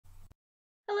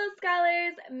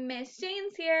Miss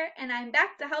Janes here, and I'm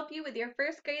back to help you with your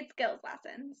first grade skills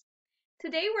lessons.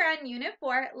 Today we're on Unit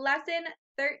 4, Lesson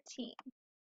 13.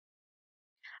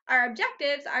 Our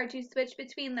objectives are to switch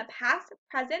between the past,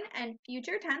 present, and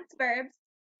future tense verbs,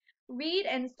 read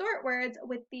and sort words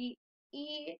with the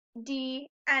ed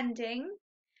ending,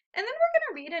 and then we're going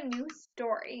to read a new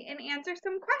story and answer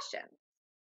some questions.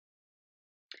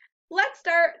 Let's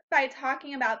start by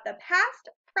talking about the past,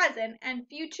 present, and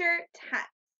future tense.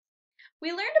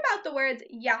 We learned about the words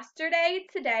yesterday,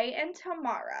 today, and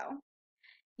tomorrow.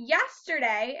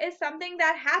 Yesterday is something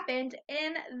that happened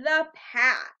in the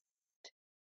past.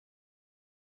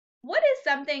 What is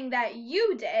something that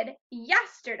you did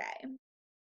yesterday?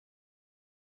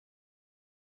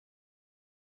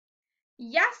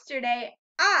 Yesterday,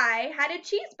 I had a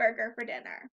cheeseburger for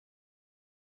dinner.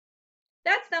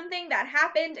 That's something that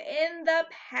happened in the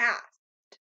past.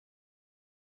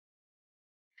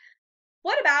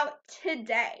 What about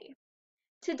today?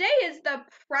 Today is the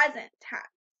present tense.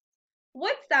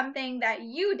 What's something that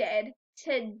you did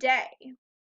today?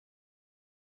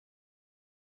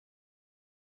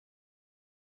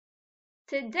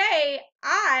 Today,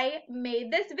 I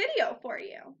made this video for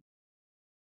you.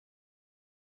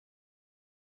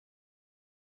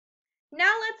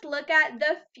 Now let's look at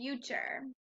the future.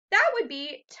 That would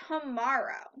be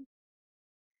tomorrow.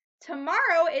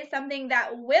 Tomorrow is something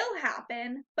that will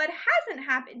happen, but hasn't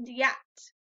happened yet.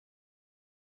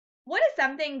 What is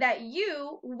something that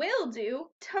you will do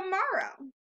tomorrow?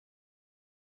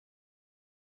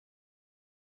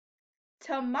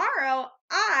 Tomorrow,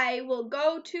 I will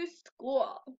go to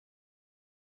school.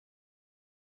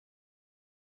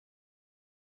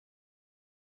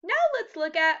 Now let's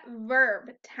look at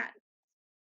verb tense.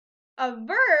 A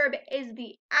verb is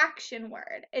the action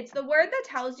word. It's the word that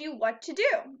tells you what to do.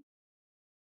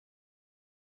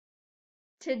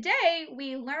 Today,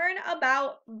 we learn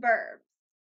about verbs.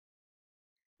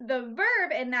 The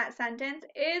verb in that sentence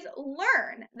is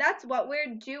learn. That's what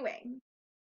we're doing.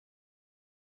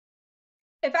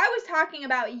 If I was talking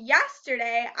about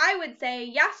yesterday, I would say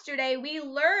yesterday we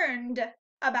learned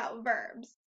about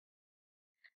verbs.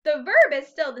 The verb is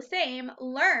still the same,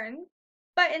 learn,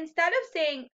 but instead of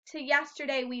saying to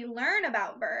yesterday we learn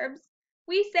about verbs,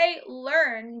 we say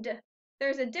learned.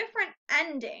 There's a different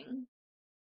ending.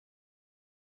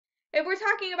 If we're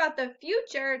talking about the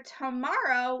future,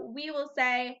 tomorrow, we will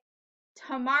say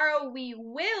tomorrow we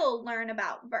will learn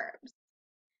about verbs.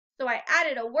 So I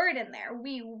added a word in there.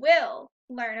 We will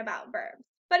learn about verbs,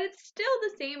 but it's still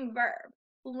the same verb,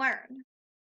 learn.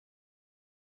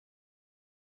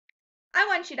 I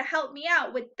want you to help me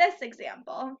out with this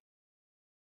example.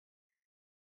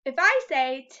 If I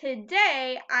say,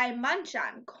 today I munch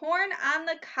on corn on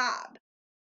the cob,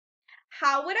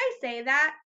 how would I say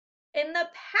that in the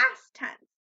past tense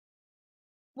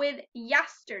with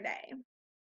yesterday?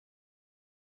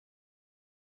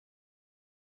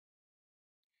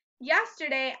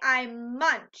 Yesterday I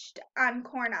munched on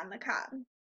corn on the cob.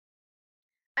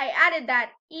 I added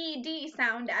that ed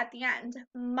sound at the end,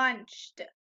 munched.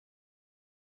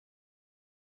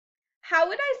 How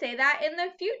would I say that in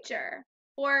the future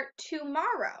or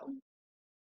tomorrow?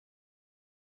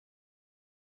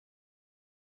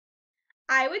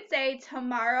 I would say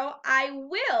tomorrow I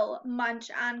will munch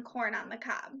on corn on the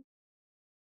cob.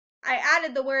 I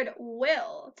added the word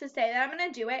will to say that I'm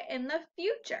going to do it in the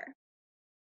future.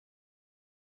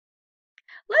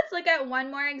 Let's look at one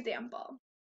more example.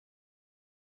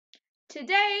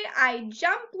 Today I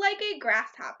jump like a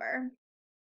grasshopper.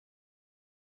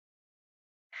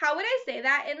 How would I say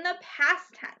that in the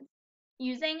past tense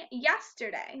using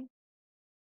yesterday?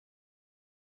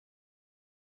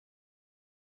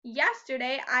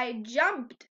 Yesterday I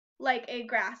jumped like a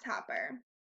grasshopper.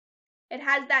 It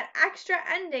has that extra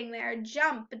ending there,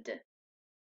 jumped.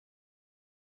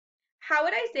 How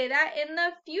would I say that in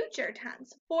the future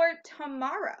tense for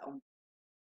tomorrow?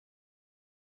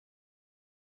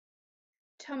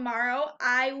 Tomorrow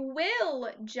I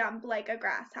will jump like a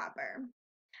grasshopper.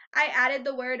 I added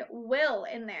the word will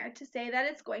in there to say that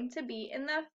it's going to be in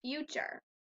the future.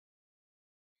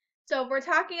 So if we're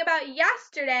talking about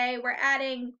yesterday, we're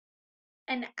adding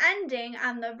an ending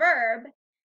on the verb.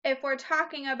 If we're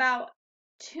talking about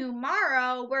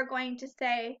tomorrow, we're going to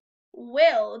say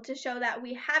will to show that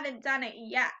we haven't done it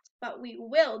yet, but we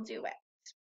will do it.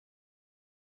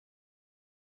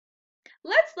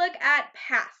 Let's look at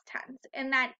past tense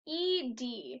and that ed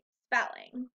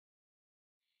spelling.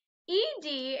 Ed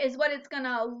is what it's going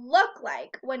to look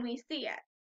like when we see it.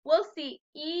 We'll see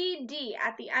ed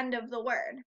at the end of the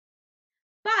word.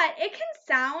 But it can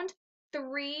sound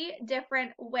 3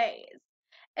 different ways.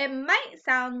 It might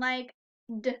sound like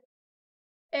d,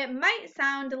 It might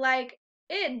sound like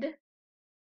id,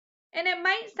 and it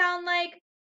might sound like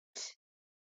t.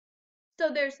 So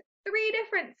there's 3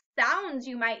 different sounds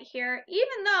you might hear,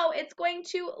 even though it's going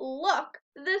to look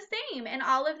the same in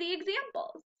all of the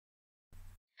examples.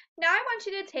 Now I want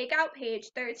you to take out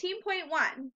page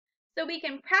 13.1 so we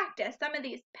can practice some of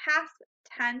these past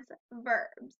tense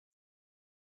verbs.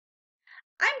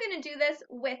 I'm going to do this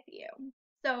with you.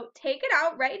 So take it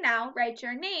out right now, write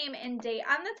your name and date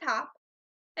on the top,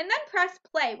 and then press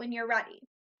play when you're ready.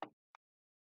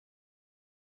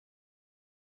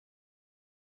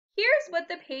 Here's what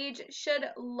the page should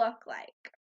look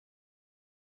like.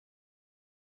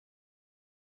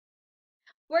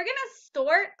 We're going to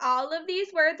sort all of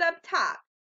these words up top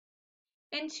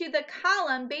into the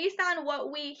column based on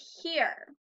what we hear.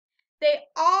 They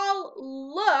all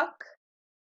look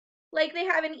like they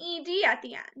have an ED at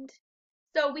the end.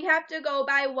 So we have to go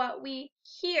by what we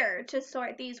hear to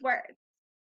sort these words.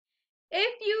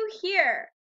 If you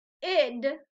hear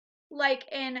id,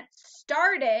 like in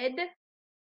started,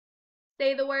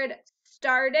 say the word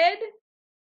started.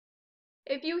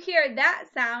 If you hear that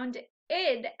sound,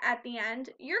 id, at the end,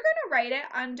 you're going to write it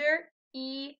under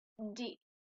ed.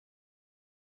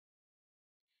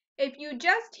 If you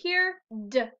just hear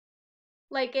d,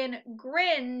 like in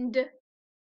grinned,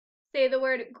 say the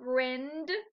word grinned,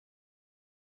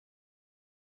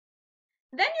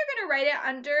 then you're going to write it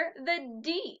under the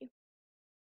D.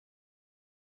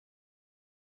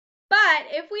 But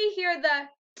if we hear the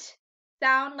t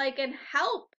sound like in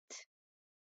helped,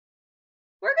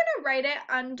 we're going to write it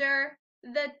under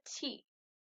the T.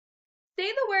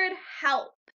 Say the word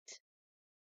helped.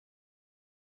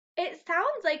 It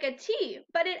sounds like a T,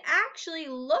 but it actually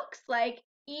looks like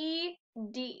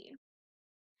ED.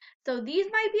 So these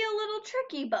might be a little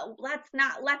tricky, but let's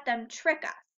not let them trick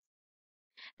us.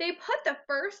 They put the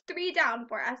first 3 down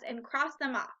for us and cross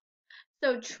them off.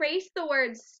 So trace the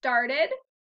words started,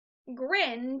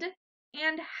 grinned,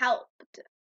 and helped.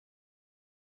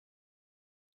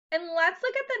 And let's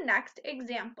look at the next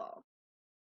example.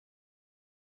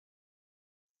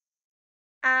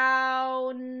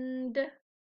 Sound,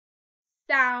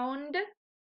 sound,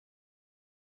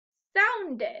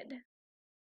 sounded.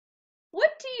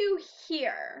 What do you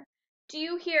hear? Do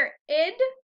you hear id,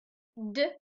 d,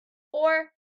 or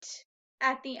t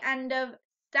at the end of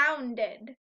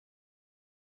sounded?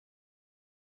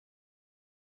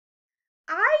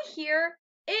 I hear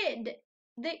id,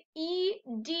 the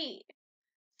ed.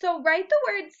 So write the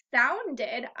word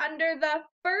sounded under the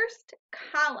first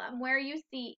column where you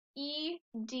see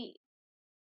ed.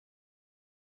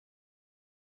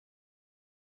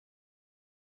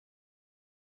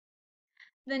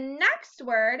 The next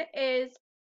word is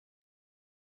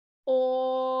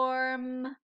formed,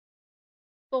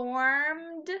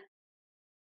 formed.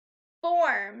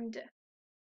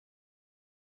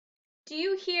 Do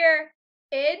you hear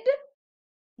id,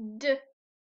 d,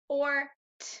 or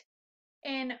t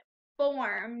in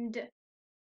formed?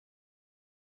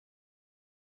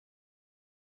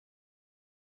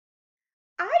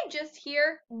 I just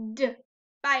hear d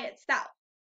by itself.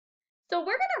 So we're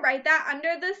going to write that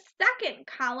under the second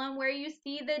column where you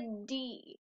see the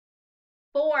D.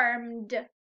 Formed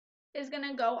is going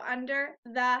to go under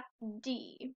the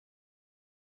D.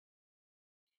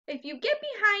 If you get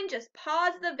behind, just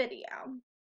pause the video.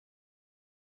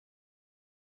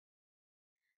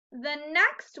 The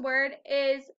next word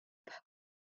is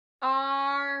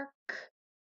parked.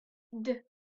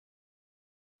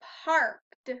 Parked.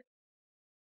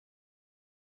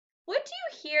 What do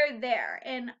you hear there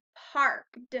in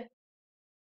parked?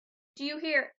 Do you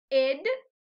hear id,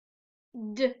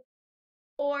 d,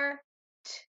 or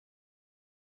t?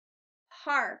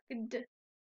 Parked.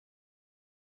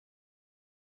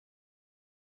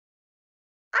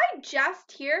 I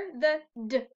just hear the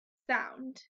d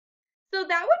sound. So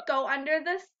that would go under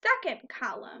the second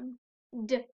column.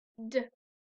 D, d,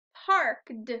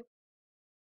 parked.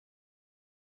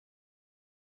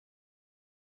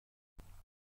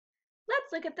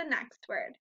 Let's look at the next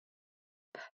word.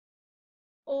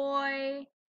 Point,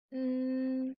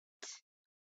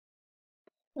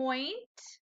 point,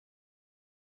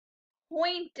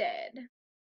 pointed.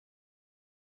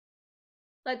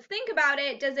 Let's think about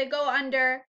it. Does it go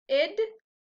under id,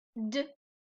 d,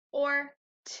 or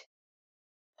t?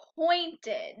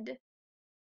 Pointed.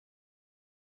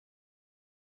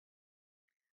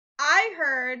 I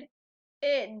heard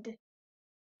id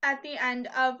at the end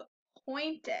of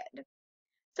pointed.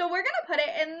 So we're going to put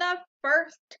it in the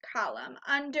first column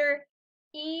under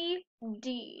ed,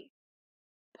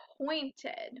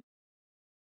 pointed.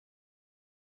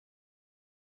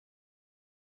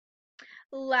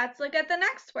 Let's look at the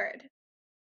next word.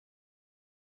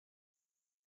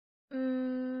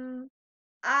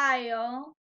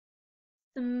 Aisle,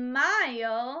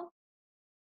 smile,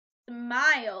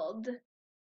 smiled.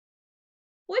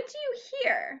 What do you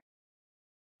hear?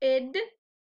 Id,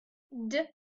 d,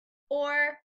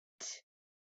 or t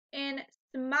in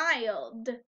smiled?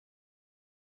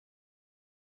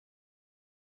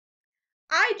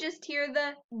 I just hear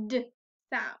the d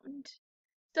sound.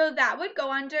 So that would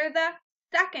go under the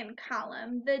second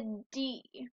column, the D.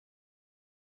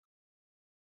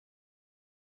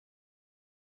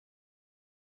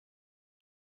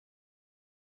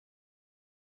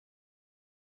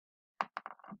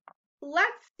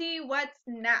 Let's see what's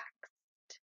next.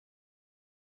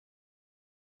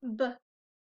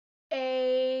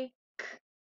 Bake,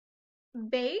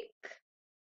 bake,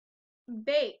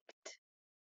 baked.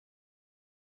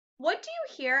 What do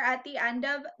you hear at the end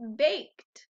of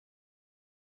baked?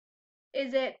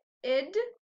 Is it id,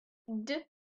 d,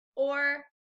 or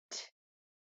t?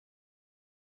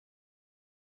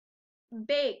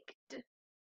 Baked.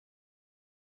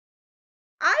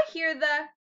 I hear the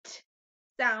t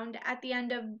sound at the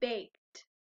end of baked.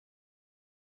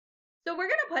 So we're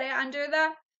going to put it under the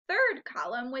third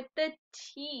column with the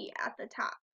T at the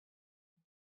top.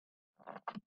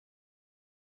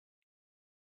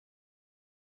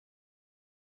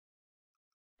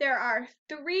 There are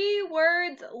 3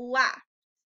 words left.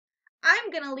 I'm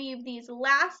going to leave these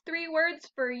last 3 words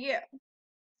for you.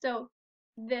 So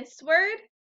this word,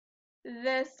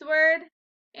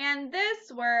 and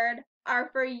this word are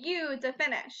for you to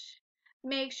finish.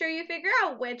 Make sure you figure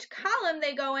out which column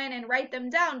they go in and write them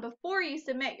down before you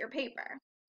submit your paper.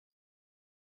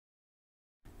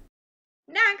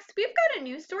 Next, we've got a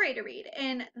new story to read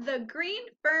in The Green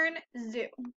Fern Zoo.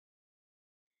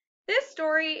 This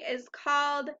story is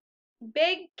called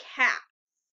Big Cats.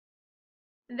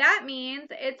 That means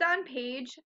it's on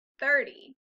page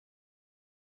 30.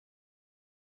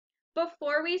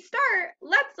 Before we start,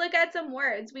 let's look at some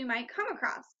words we might come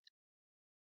across.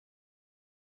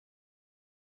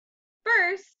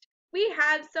 First, we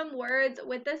have some words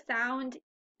with the sound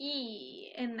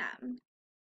E in them.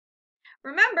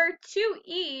 Remember, 2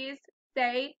 E's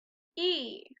say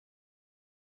E.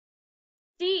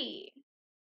 See,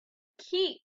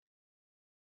 keep,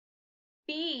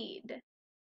 feed,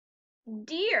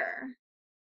 deer,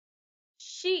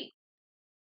 sheep,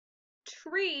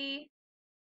 tree,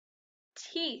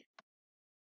 teeth.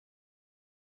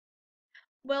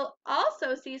 We'll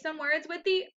also see some words with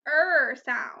the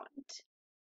sound.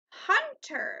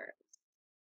 Hunter,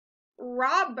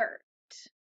 Robert,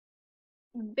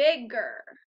 bigger,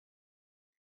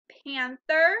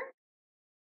 panther,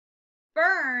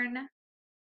 fern,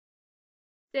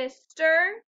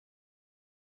 sister,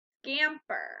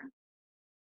 scamper.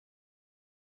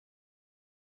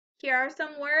 Here are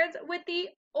some words with the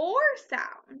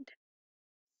sound.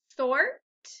 Sort,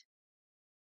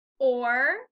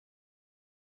 or,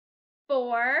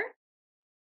 for,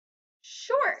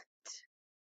 short.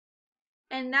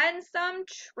 And then some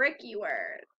tricky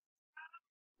words.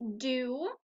 Do,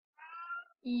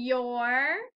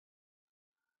 your,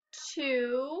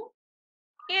 to,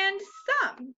 and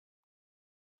some.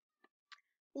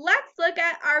 Let's look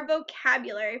at our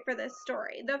vocabulary for this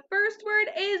story. The first word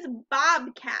is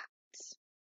bobcat.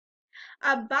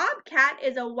 A bobcat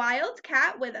is a wild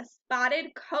cat with a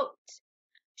spotted coat,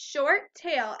 short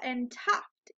tail, and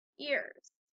tufted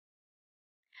ears.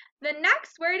 The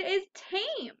next word is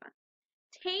tame.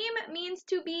 Tame means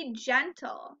to be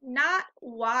gentle, not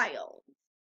wild.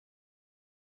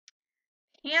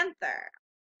 Panther.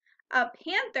 A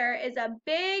panther is a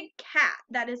big cat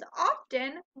that is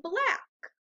often black.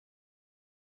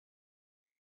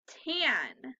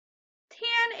 Tan.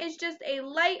 Tan is just a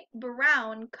light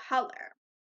brown color.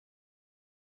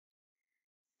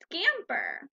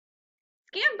 Scamper.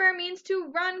 Scamper means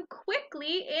to run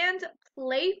quickly and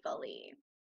playfully.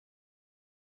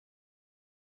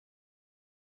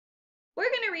 We're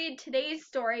going to read today's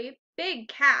story, Big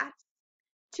Cats,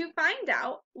 to find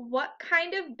out what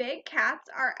kind of big cats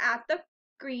are at the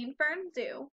Green Fern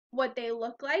Zoo, what they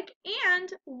look like,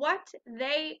 and what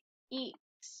they eat.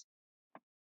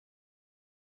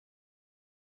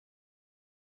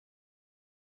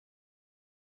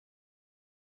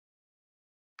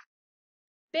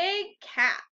 Big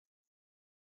cat.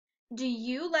 Do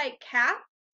you like cats?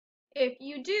 If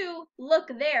you do, look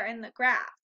there in the grass.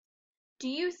 Do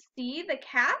you see the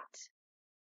cat?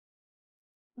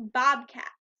 Bobcat.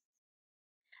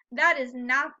 That is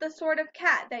not the sort of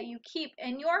cat that you keep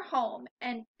in your home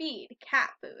and feed cat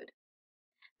food.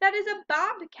 That is a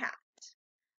bobcat.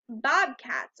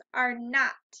 Bobcats are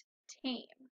not tame.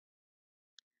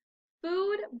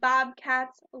 Food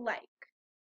bobcats like.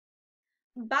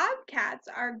 Bobcats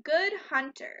are good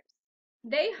hunters.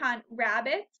 They hunt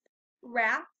rabbits,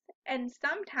 rats, and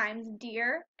sometimes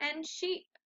deer and sheep.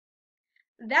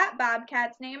 That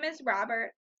bobcat's name is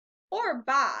Robert, or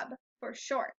Bob for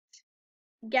short.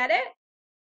 Get it?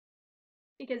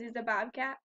 Because he's a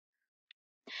bobcat.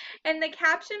 And the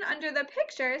caption under the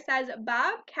picture says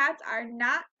bobcats are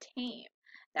not tame.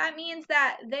 That means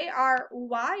that they are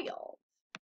wild.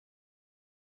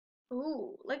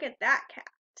 Ooh, look at that cat.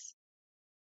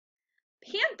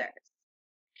 Panthers.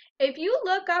 If you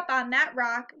look up on that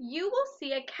rock, you will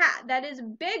see a cat that is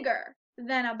bigger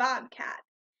than a bobcat.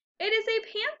 It is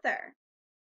a panther.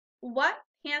 What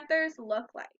panthers look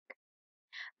like?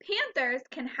 Panthers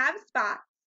can have spots.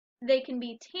 They can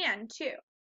be tan too.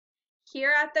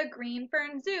 Here at the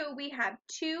Greenfern Zoo, we have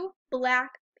 2 black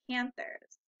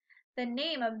panthers. The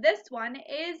name of this one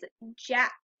is Jet.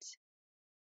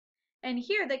 And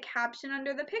here the caption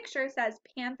under the picture says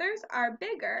panthers are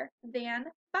bigger than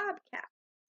bobcats.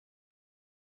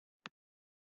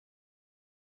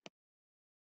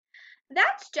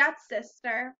 That's Jet's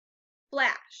sister,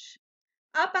 Flash,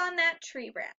 up on that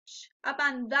tree branch, up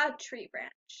on the tree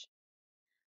branch.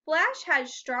 Flash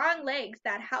has strong legs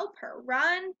that help her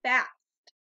run fast.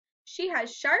 She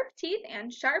has sharp teeth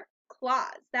and sharp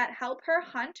claws that help her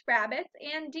hunt rabbits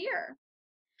and deer.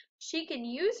 She can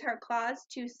use her claws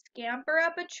to scamper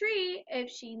up a tree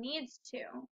if she needs to.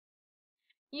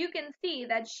 You can see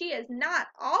that she is not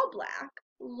all black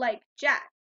like Jet.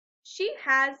 She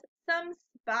has some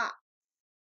spots.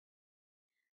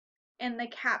 And the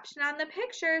caption on the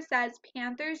picture says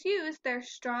panthers use their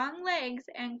strong legs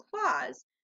and claws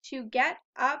to get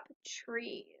up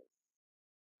trees.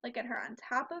 Look at her on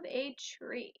top of a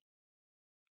tree.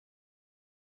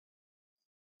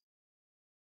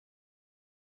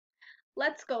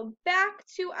 Let's go back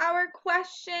to our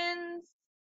questions.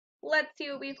 Let's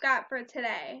see what we've got for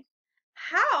today.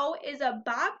 How is a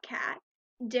bobcat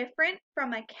different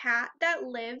from a cat that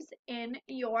lives in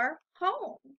your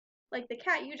home? Like the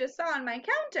cat you just saw on my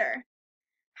counter.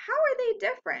 How are they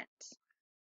different?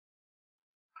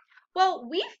 Well,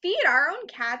 we feed our own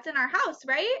cats in our house,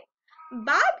 right?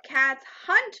 Bobcats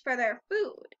hunt for their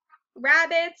food.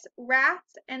 Rabbits,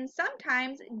 rats, and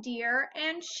sometimes deer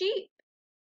and sheep.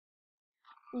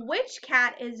 Which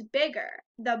cat is bigger,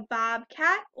 the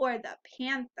bobcat or the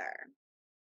panther?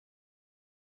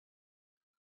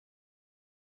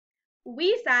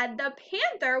 We said the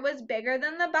panther was bigger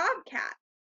than the bobcat.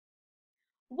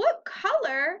 What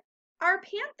color are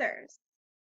panthers?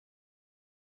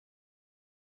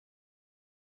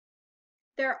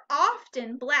 They're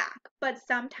often black, but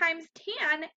sometimes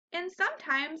tan and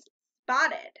sometimes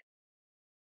spotted.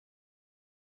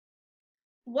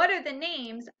 What are the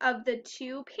names of the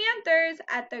 2 panthers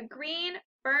at the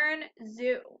Greenfern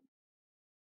Zoo?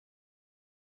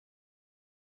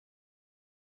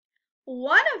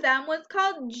 One of them was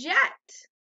called Jet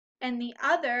and the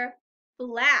other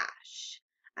Flash.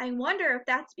 I wonder if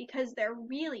that's because they're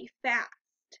really fast.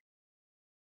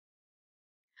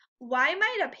 Why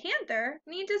might a panther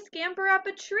need to scamper up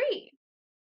a tree?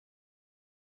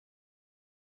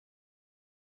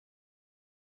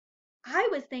 I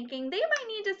was thinking they might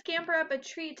need to scamper up a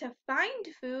tree to find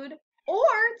food or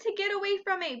to get away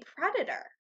from a predator.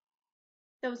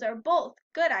 Those are both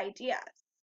good ideas.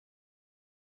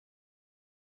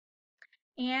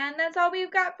 And that's all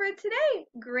we've got for today.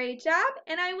 Great job,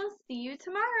 and I will see you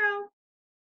tomorrow.